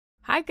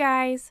Hi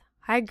guys,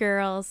 hi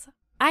girls,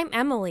 I'm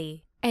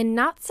Emily, and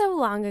not so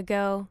long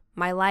ago,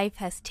 my life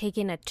has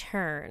taken a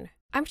turn.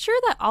 I'm sure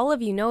that all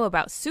of you know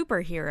about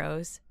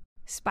superheroes.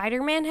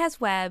 Spider-Man has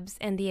webs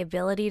and the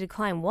ability to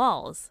climb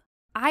walls.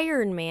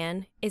 Iron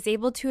Man is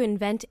able to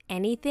invent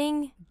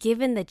anything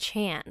given the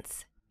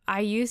chance. I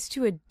used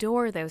to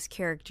adore those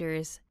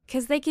characters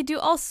because they could do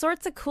all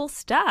sorts of cool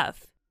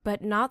stuff.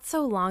 But not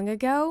so long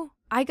ago,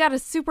 I got a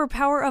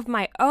superpower of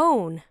my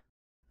own.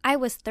 I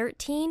was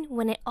 13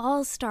 when it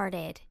all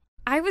started.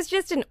 I was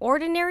just an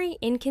ordinary,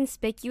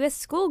 inconspicuous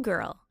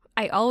schoolgirl.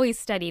 I always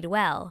studied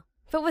well,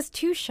 but was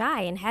too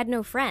shy and had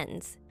no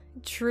friends.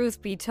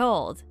 Truth be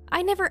told,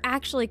 I never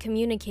actually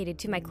communicated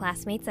to my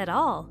classmates at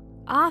all.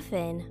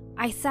 Often,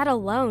 I sat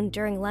alone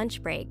during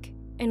lunch break,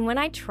 and when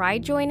I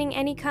tried joining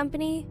any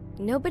company,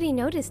 nobody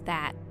noticed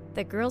that.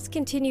 The girls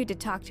continued to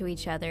talk to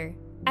each other,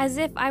 as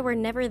if I were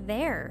never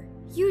there.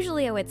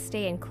 Usually I would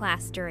stay in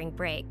class during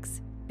breaks,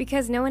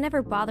 because no one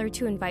ever bothered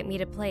to invite me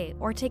to play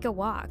or take a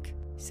walk.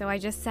 So I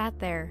just sat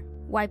there,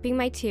 wiping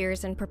my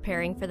tears and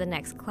preparing for the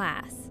next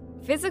class.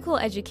 Physical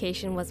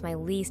education was my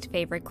least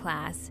favorite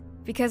class,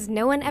 because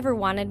no one ever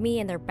wanted me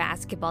in their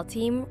basketball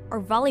team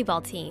or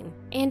volleyball team.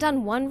 And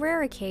on one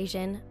rare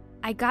occasion,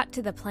 I got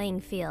to the playing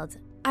field.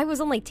 I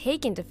was only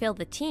taken to fill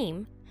the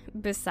team.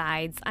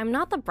 Besides, I'm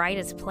not the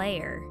brightest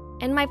player,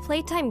 and my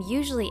playtime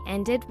usually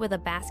ended with a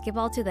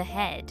basketball to the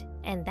head,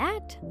 and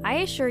that, I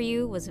assure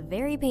you, was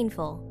very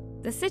painful.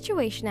 The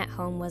situation at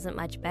home wasn't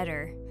much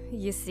better.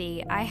 You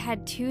see, I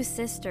had 2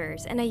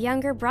 sisters and a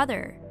younger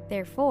brother.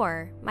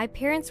 Therefore, my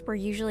parents were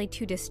usually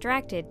too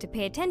distracted to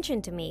pay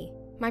attention to me.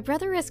 My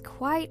brother is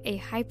quite a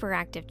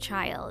hyperactive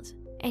child,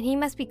 and he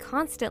must be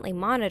constantly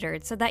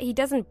monitored so that he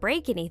doesn't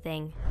break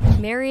anything.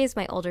 Mary is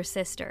my older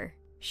sister.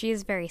 She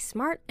is very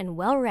smart and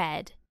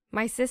well-read.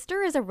 My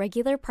sister is a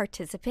regular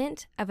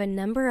participant of a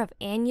number of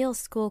annual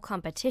school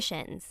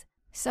competitions.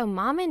 So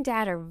Mom and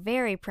Dad are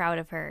very proud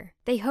of her.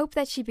 They hope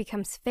that she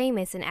becomes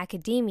famous in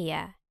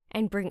academia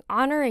and bring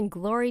honor and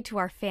glory to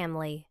our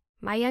family.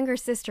 My younger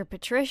sister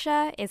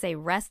Patricia is a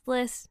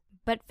restless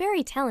but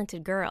very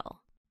talented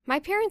girl. My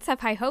parents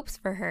have high hopes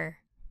for her.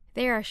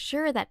 They are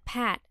sure that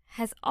Pat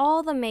has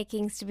all the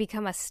makings to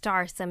become a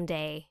star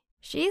someday.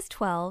 She is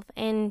 12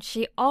 and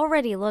she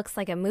already looks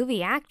like a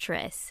movie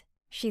actress.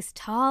 She's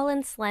tall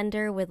and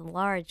slender with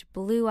large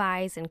blue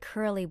eyes and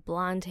curly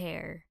blonde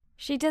hair.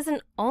 She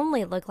doesn't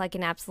only look like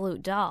an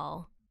absolute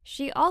doll,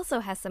 she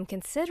also has some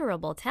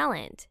considerable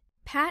talent.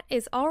 Pat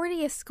is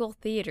already a school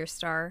theater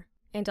star,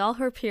 and all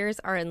her peers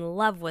are in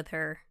love with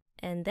her.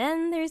 And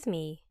then there's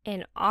me,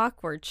 an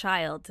awkward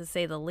child to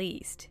say the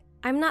least.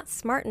 I'm not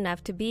smart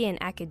enough to be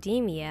in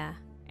academia,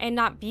 and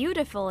not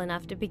beautiful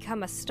enough to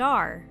become a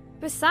star.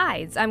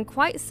 Besides, I'm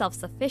quite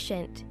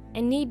self-sufficient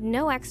and need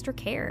no extra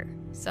care,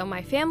 so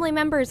my family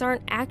members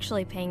aren't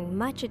actually paying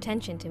much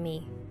attention to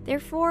me.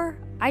 Therefore,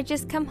 I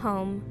just come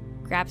home,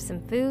 grab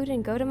some food,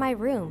 and go to my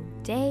room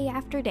day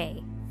after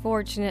day.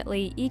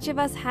 Fortunately, each of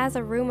us has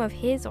a room of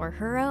his or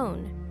her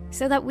own,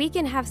 so that we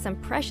can have some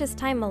precious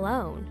time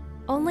alone.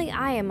 Only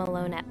I am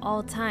alone at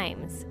all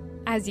times.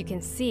 As you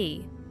can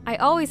see, I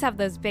always have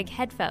those big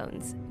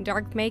headphones,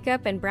 dark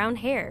makeup, and brown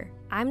hair.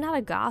 I'm not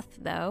a goth,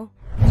 though.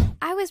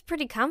 I was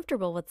pretty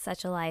comfortable with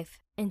such a life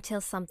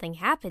until something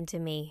happened to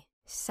me.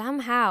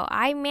 Somehow,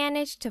 I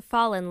managed to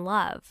fall in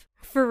love.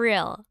 For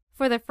real.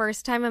 For the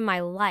first time in my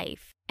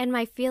life, and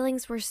my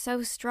feelings were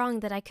so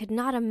strong that I could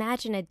not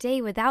imagine a day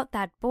without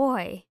that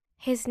boy.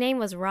 His name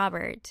was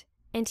Robert,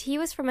 and he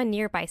was from a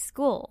nearby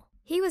school.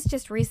 He was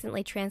just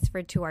recently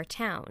transferred to our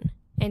town,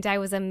 and I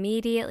was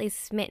immediately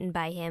smitten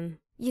by him.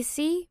 You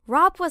see,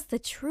 Rob was the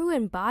true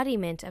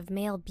embodiment of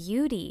male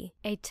beauty,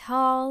 a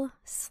tall,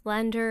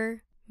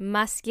 slender,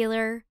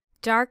 muscular,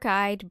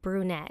 dark-eyed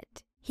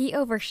brunette. He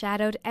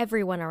overshadowed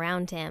everyone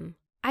around him.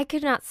 I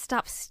could not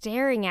stop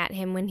staring at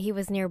him when he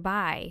was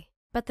nearby.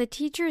 But the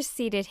teachers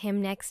seated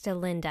him next to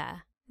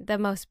Linda, the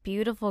most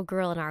beautiful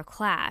girl in our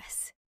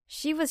class.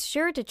 She was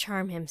sure to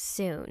charm him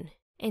soon,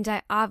 and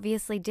I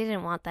obviously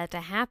didn't want that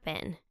to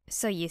happen.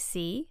 So you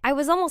see, I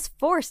was almost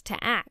forced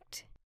to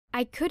act.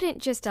 I couldn't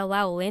just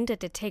allow Linda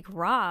to take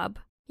Rob.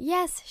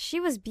 Yes, she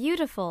was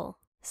beautiful,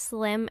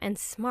 slim, and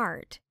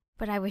smart,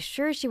 but I was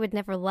sure she would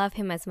never love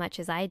him as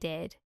much as I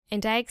did,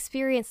 and I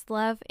experienced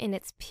love in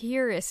its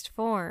purest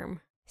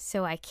form.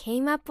 So I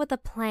came up with a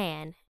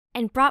plan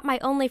and brought my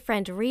only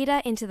friend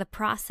Rita into the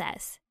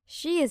process.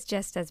 She is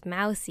just as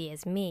mousy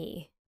as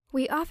me.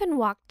 We often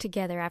walked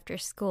together after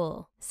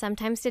school,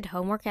 sometimes did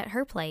homework at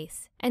her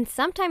place, and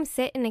sometimes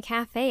sit in a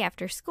cafe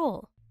after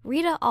school.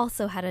 Rita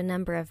also had a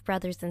number of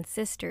brothers and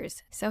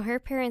sisters, so her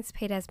parents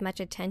paid as much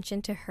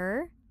attention to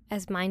her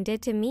as mine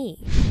did to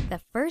me.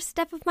 The first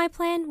step of my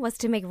plan was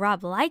to make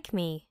Rob like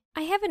me.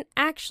 I haven't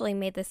actually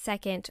made the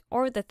second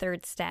or the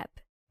third step,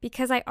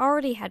 because I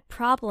already had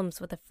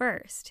problems with the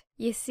first.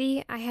 You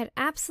see, I had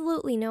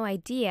absolutely no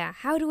idea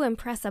how to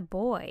impress a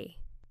boy.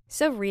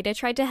 So Rita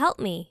tried to help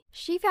me.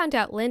 She found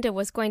out Linda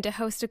was going to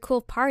host a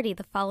cool party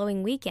the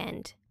following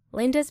weekend.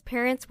 Linda's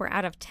parents were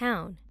out of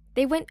town.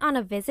 They went on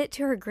a visit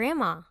to her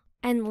grandma.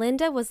 and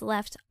Linda was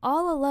left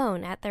all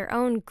alone at their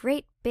own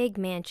great big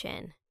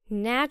mansion.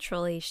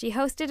 Naturally, she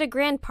hosted a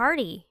grand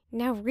party.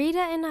 Now Rita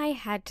and I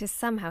had to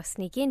somehow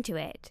sneak into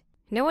it.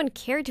 No one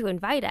cared to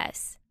invite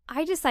us.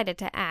 I decided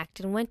to act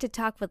and went to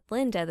talk with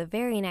Linda the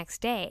very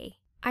next day.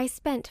 I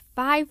spent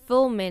 5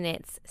 full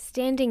minutes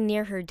standing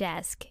near her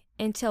desk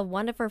until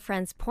one of her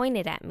friends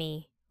pointed at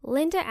me.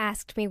 Linda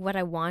asked me what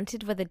I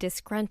wanted with a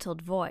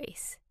disgruntled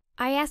voice.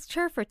 I asked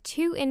her for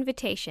 2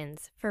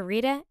 invitations for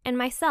Rita and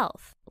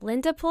myself.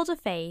 Linda pulled a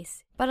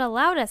face, but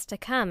allowed us to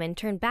come and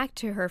turn back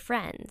to her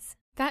friends.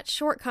 That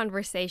short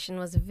conversation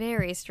was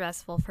very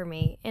stressful for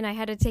me, and I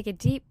had to take a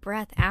deep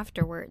breath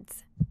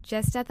afterwards.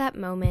 Just at that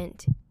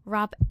moment,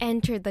 Rob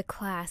entered the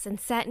class and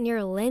sat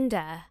near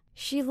Linda.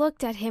 She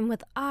looked at him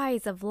with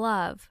eyes of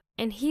love,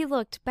 and he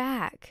looked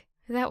back.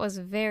 That was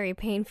very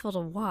painful to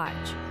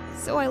watch.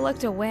 So I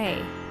looked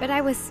away, but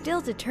I was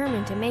still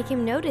determined to make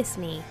him notice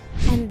me.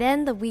 And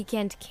then the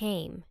weekend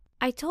came.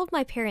 I told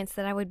my parents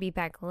that I would be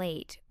back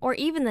late, or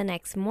even the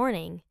next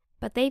morning,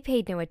 but they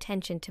paid no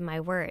attention to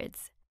my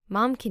words.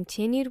 Mom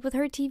continued with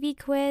her TV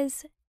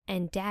quiz,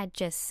 and Dad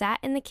just sat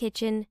in the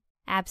kitchen,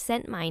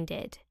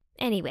 absent-minded.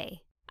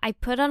 Anyway, I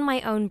put on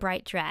my own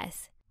bright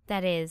dress,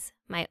 that is,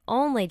 my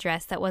only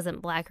dress that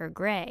wasn't black or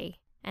gray,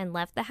 and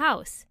left the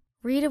house.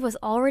 Rita was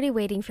already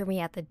waiting for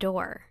me at the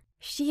door.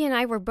 She and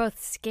I were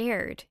both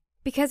scared,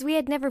 because we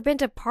had never been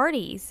to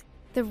parties.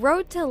 The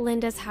road to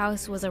Linda's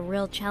house was a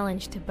real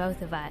challenge to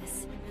both of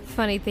us.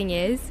 Funny thing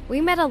is,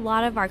 we met a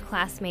lot of our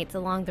classmates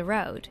along the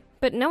road,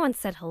 but no one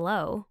said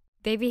hello.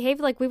 They behaved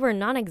like we were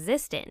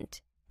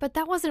non-existent. But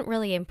that wasn't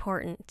really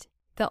important.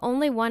 The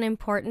only one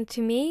important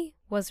to me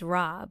was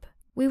Rob.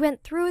 We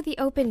went through the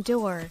open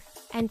door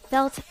and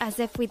felt as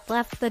if we'd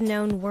left the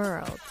known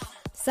world.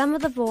 Some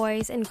of the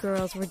boys and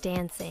girls were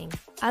dancing.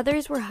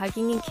 Others were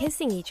hugging and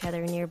kissing each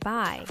other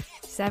nearby.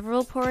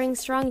 Several pouring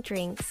strong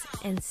drinks,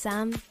 and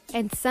some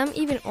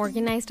even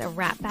organized a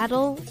rap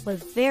battle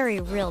with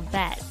very real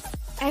bets.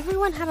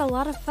 Everyone had a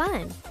lot of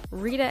fun.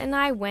 Rita and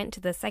I went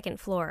to the second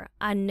floor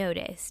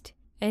unnoticed,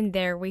 and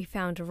there we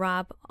found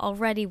Rob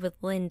already with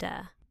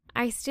Linda.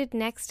 I stood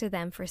next to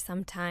them for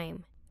some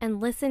time and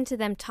listened to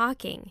them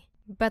talking,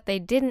 but they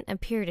didn't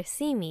appear to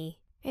see me.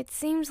 It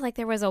seemed like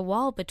there was a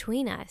wall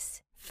between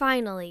us.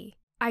 Finally,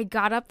 I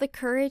got up the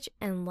courage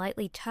and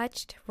lightly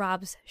touched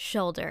Rob's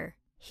shoulder.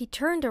 He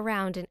turned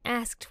around and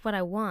asked what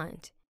I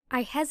want.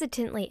 I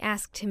hesitantly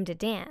asked him to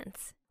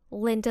dance.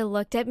 Linda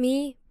looked at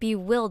me,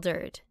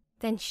 bewildered.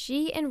 Then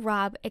she and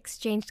Rob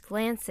exchanged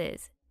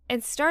glances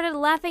and started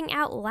laughing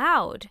out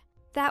loud.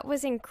 That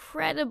was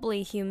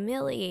incredibly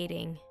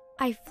humiliating.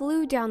 I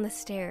flew down the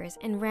stairs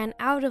and ran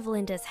out of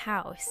Linda's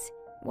house.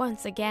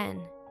 Once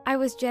again, I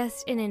was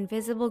just an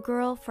invisible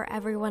girl for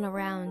everyone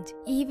around,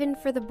 even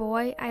for the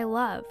boy I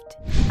loved.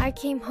 I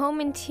came home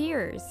in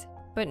tears,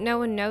 but no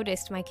one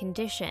noticed my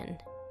condition.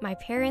 My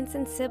parents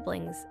and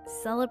siblings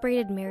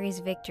celebrated Mary's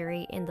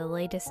victory in the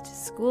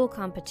latest school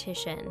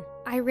competition.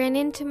 I ran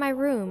into my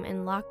room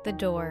and locked the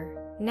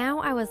door.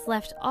 Now I was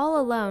left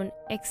all alone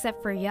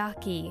except for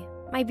Yaki,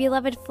 my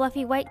beloved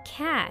fluffy white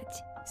cat.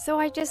 So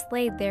I just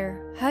laid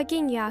there,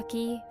 hugging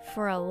Yaki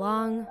for a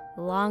long,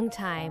 long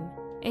time,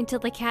 until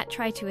the cat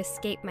tried to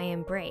escape my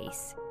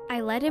embrace.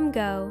 I let him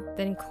go,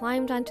 then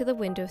climbed onto the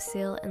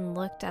windowsill and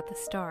looked at the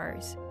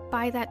stars.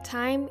 By that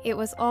time, it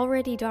was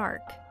already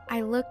dark.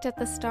 I looked at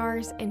the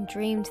stars and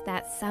dreamed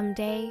that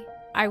someday,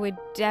 I would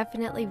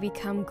definitely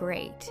become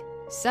great.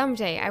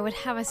 Someday, I would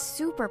have a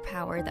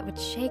superpower that would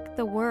shake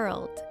the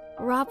world.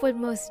 Rob would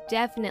most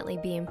definitely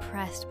be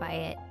impressed by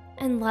it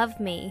and love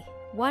me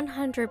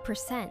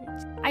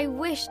 100%. I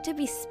wish to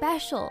be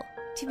special,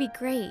 to be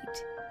great,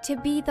 to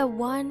be the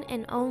one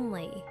and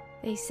only.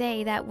 They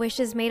say that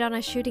wishes made on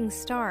a shooting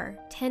star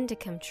tend to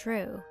come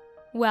true.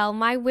 Well,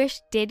 my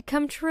wish did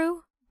come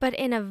true, but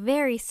in a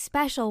very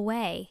special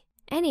way.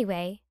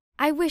 Anyway,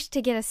 I wished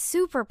to get a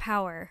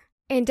superpower.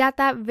 And at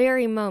that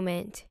very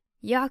moment,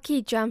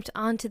 Yaki jumped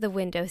onto the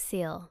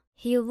windowsill.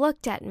 He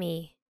looked at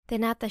me,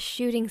 then at the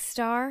shooting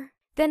star,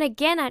 then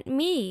again at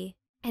me,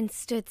 and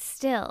stood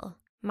still.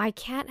 My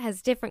cat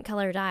has different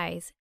colored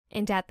eyes,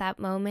 and at that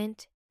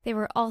moment, they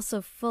were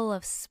also full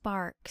of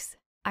sparks.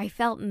 I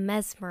felt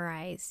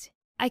mesmerized.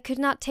 I could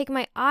not take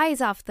my eyes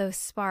off those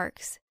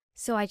sparks,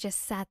 so I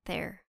just sat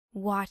there,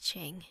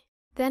 watching.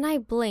 Then I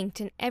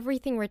blinked and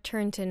everything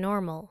returned to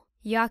normal.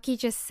 Yaki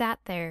just sat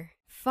there,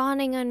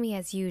 fawning on me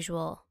as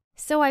usual.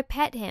 So I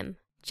pet him,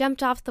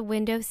 jumped off the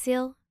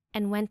windowsill,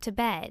 and went to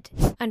bed.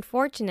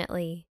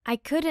 Unfortunately, I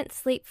couldn't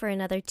sleep for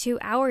another 2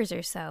 hours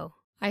or so.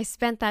 I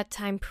spent that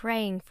time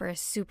praying for a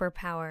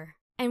superpower.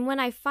 And when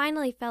I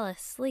finally fell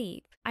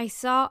asleep, I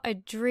saw a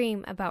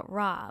dream about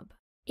Rob.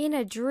 In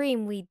a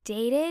dream, we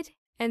dated,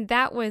 and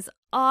that was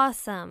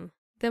awesome.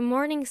 The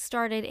morning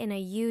started in a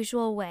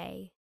usual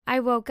way. I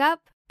woke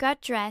up,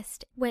 got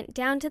dressed, went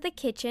down to the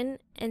kitchen,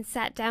 and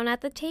sat down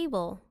at the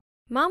table.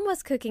 Mom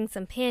was cooking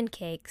some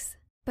pancakes,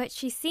 but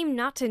she seemed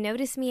not to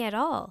notice me at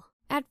all.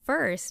 At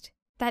first,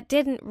 that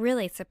didn't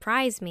really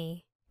surprise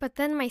me. But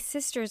then my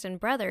sisters and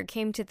brother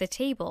came to the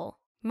table.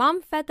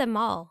 Mom fed them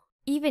all,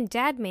 Even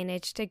Dad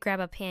managed to grab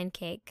a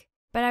pancake,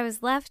 but I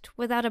was left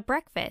without a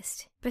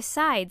breakfast.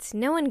 Besides,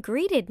 no one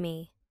greeted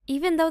me,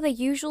 even though they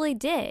usually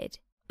did.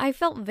 I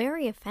felt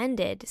very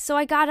offended, so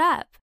I got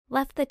up,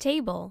 left the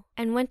table,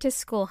 and went to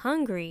school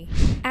hungry.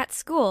 At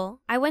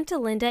school, I went to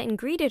Linda and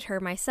greeted her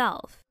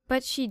myself,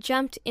 but she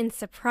jumped in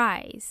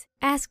surprise,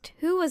 asked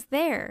who was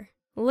there,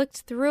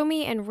 looked through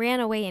me, and ran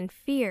away in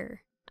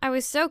fear. I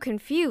was so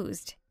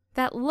confused.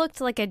 That looked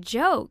like a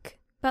joke,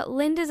 but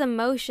Linda's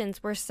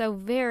emotions were so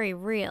very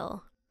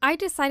real. I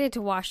decided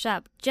to wash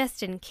up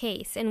just in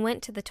case and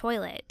went to the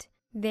toilet.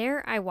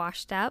 There I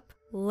washed up,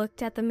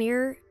 looked at the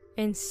mirror,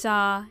 and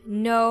saw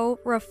no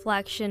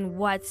reflection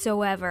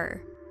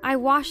whatsoever. I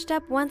washed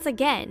up once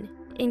again,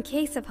 in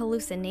case of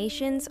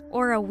hallucinations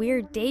or a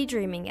weird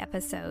daydreaming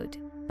episode,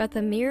 but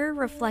the mirror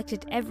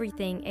reflected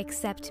everything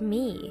except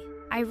me.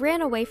 I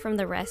ran away from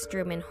the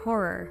restroom in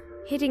horror,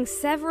 hitting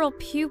several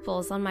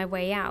pupils on my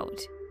way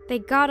out. They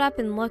got up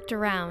and looked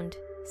around,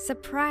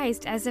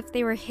 surprised as if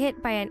they were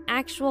hit by an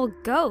actual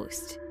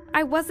ghost.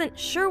 I wasn't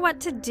sure what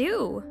to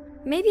do.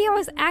 Maybe I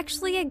was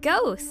actually a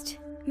ghost.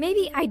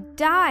 Maybe I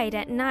died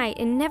at night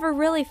and never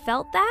really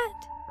felt that?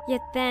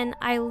 Yet then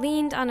I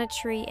leaned on a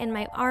tree and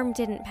my arm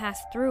didn't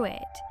pass through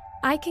it.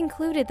 I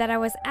concluded that I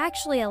was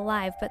actually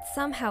alive but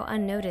somehow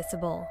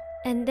unnoticeable.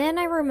 And then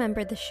I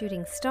remembered the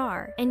shooting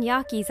star and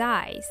Yaki's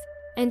eyes,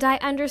 and I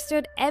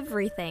understood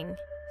everything.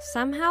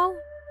 Somehow,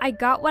 I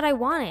got what I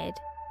wanted.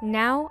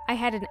 Now I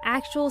had an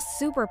actual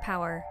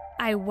superpower.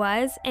 I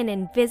was an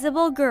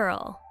invisible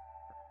girl.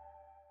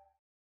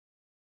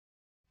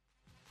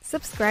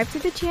 Subscribe to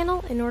the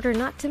channel in order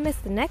not to miss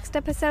the next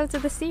episodes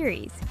of the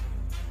series.